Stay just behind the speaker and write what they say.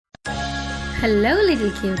Hello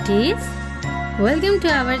little cuties, welcome to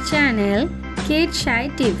our channel Kid Shy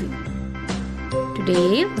TV.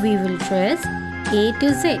 Today we will trace A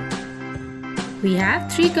to Z. We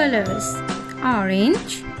have three colors: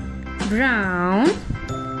 orange, brown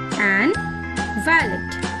and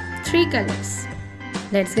violet. Three colors.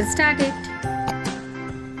 Let's get started.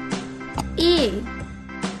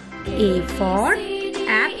 A for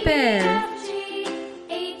apple.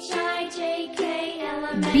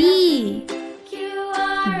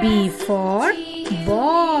 B for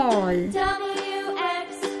ball.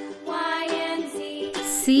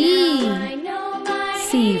 C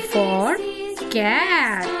for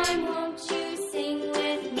cat.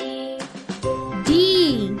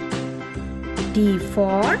 D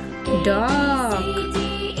for dog.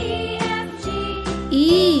 E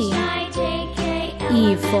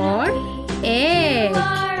for egg.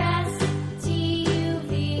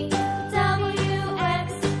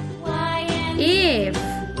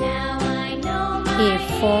 F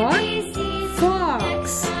for fox.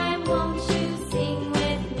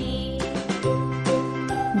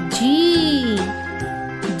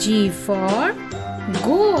 G for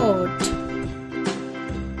goat.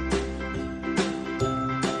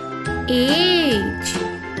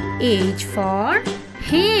 H for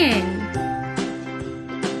hen.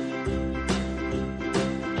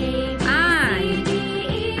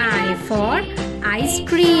 I for ice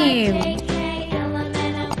cream.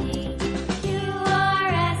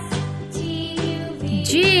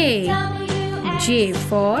 J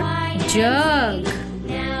for jug.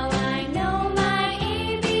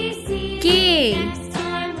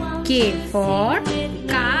 K for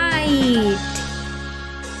kite.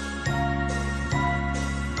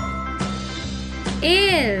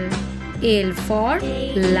 L for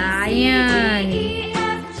lion.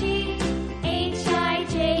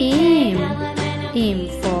 M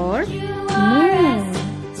for moon.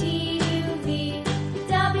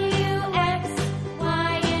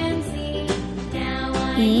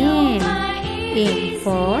 N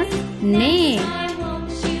for net.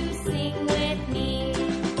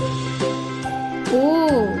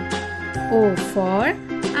 O for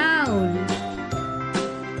owl.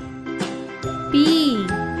 P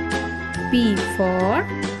for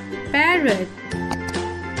parrot.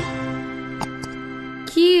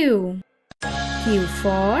 Q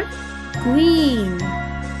for queen.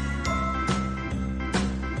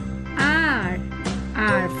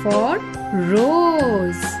 R for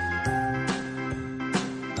rose.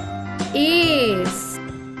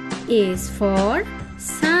 S for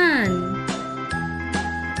sun.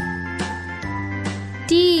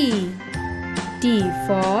 T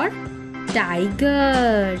for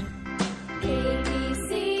tiger.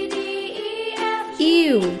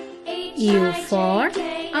 U for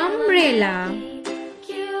umbrella.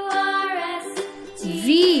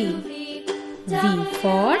 V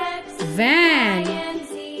for van.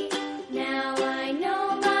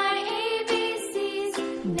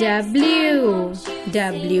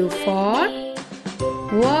 W for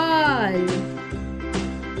wall.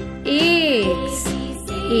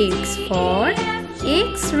 X for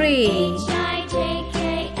X-ray.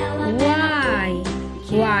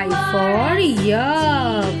 Y for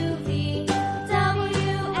yak.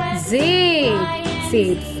 Z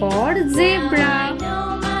for zebra.